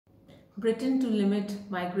Britain to limit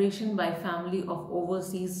migration by family of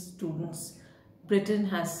overseas students. Britain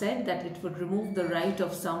has said that it would remove the right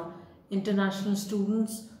of some international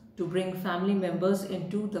students to bring family members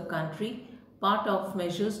into the country, part of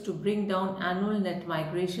measures to bring down annual net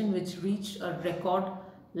migration, which reached a record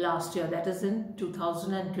last year, that is in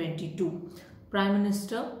 2022. Prime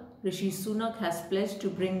Minister Rishi Sunak has pledged to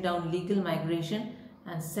bring down legal migration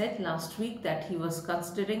and said last week that he was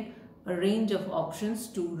considering a range of options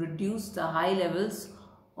to reduce the high levels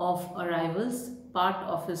of arrivals, part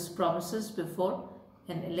of his promises before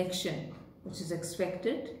an election which is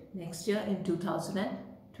expected next year in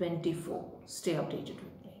 2024. Stay updated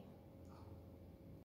with me.